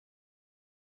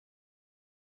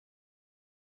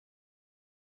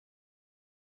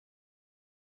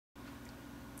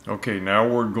Okay, now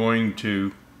we're going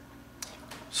to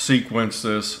sequence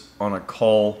this on a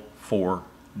call for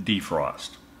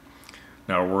defrost.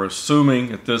 Now we're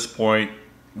assuming at this point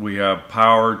we have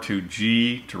power to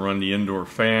G to run the indoor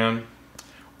fan.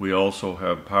 We also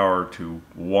have power to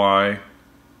Y,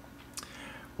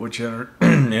 which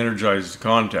energizes the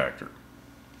contactor.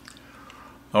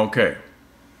 Okay,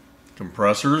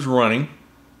 compressor is running.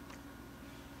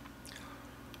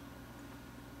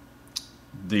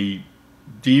 The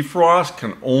defrost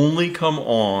can only come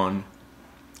on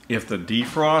if the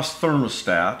defrost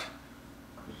thermostat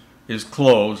is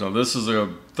closed. Now this is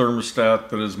a thermostat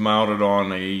that is mounted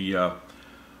on a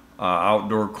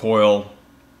outdoor coil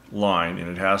line, and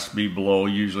it has to be below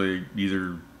usually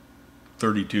either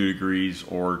 32 degrees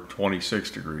or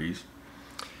 26 degrees.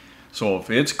 So if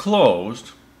it's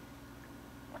closed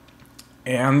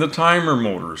and the timer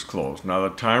motor is closed, now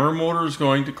the timer motor is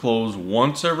going to close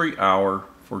once every hour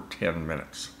for 10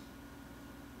 minutes.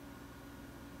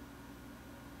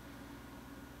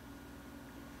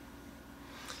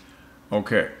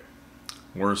 Okay,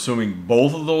 we're assuming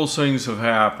both of those things have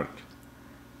happened.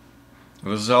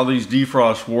 This is how these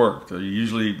defrosts work.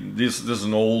 Usually, this is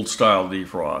an old style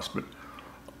defrost,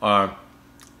 but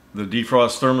the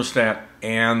defrost thermostat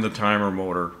and the timer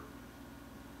motor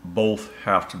both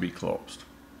have to be closed.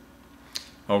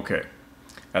 Okay,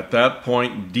 at that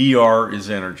point, DR is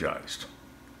energized.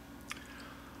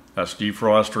 That's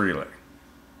defrost relay.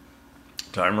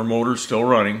 Timer motor is still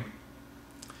running.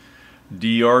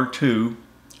 DR2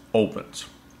 opens.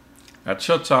 That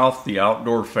shuts off the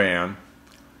outdoor fan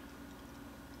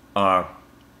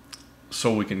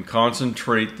so we can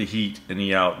concentrate the heat in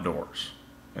the outdoors,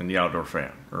 in the outdoor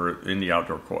fan, or in the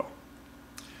outdoor coil.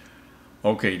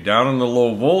 Okay, down in the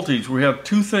low voltage, we have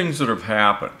two things that have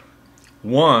happened.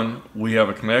 One, we have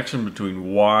a connection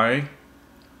between Y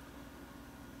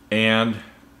and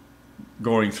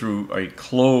going through a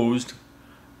closed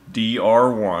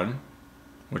DR1,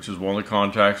 which is one of the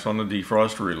contacts on the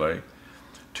defrost relay,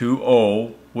 to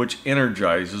O, which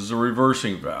energizes the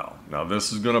reversing valve. Now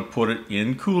this is going to put it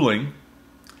in cooling,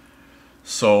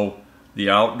 so the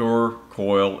outdoor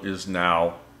coil is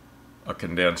now a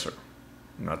condenser.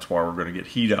 And that's why we're going to get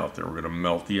heat out there. We're going to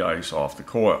melt the ice off the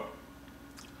coil.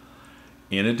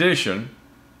 In addition,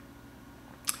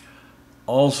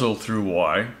 also through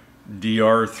Y,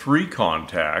 DR3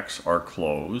 contacts are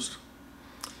closed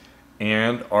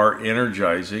and are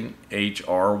energizing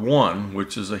HR1,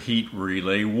 which is a heat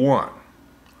relay 1.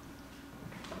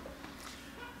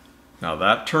 Now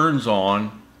that turns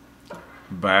on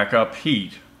backup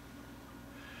heat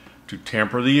to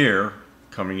temper the air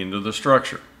coming into the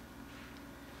structure,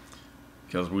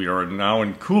 because we are now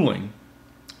in cooling,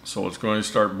 so it's going to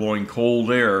start blowing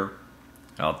cold air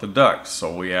out the ducts.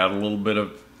 So we add a little bit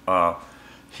of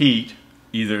heat.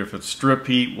 Either if it's strip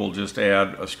heat, we'll just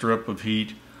add a strip of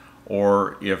heat,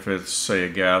 or if it's, say, a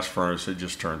gas furnace, it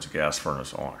just turns the gas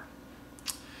furnace on.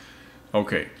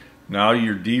 Okay, now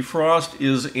your defrost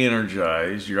is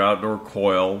energized, your outdoor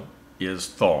coil is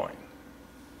thawing.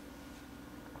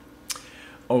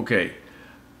 Okay,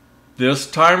 this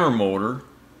timer motor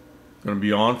is going to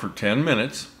be on for 10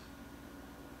 minutes.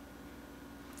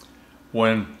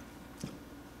 When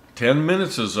 10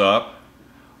 minutes is up,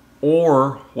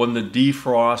 or when the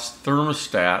defrost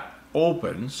thermostat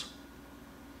opens,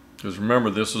 because remember,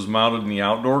 this is mounted in the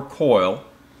outdoor coil,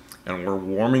 and we're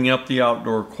warming up the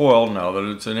outdoor coil now that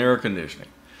it's in air conditioning.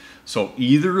 So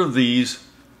either of these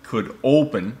could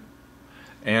open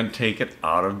and take it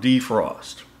out of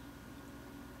defrost.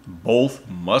 Both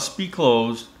must be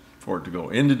closed for it to go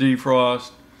into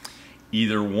defrost.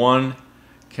 Either one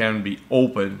can be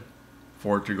open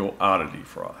for it to go out of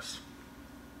defrost.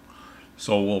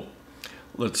 So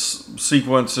let's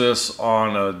sequence this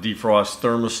on a defrost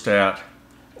thermostat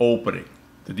opening.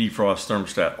 The defrost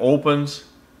thermostat opens.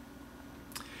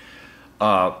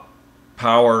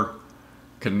 Power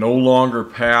can no longer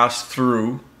pass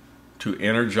through to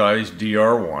energize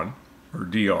DR1, or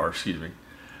DR, excuse me.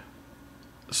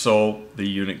 So the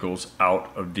unit goes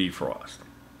out of defrost.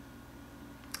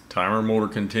 Timer motor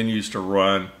continues to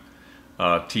run.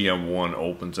 TM1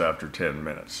 opens after 10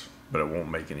 minutes, but it won't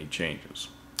make any changes.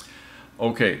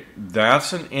 Okay,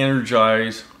 that's an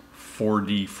energize for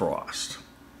defrost.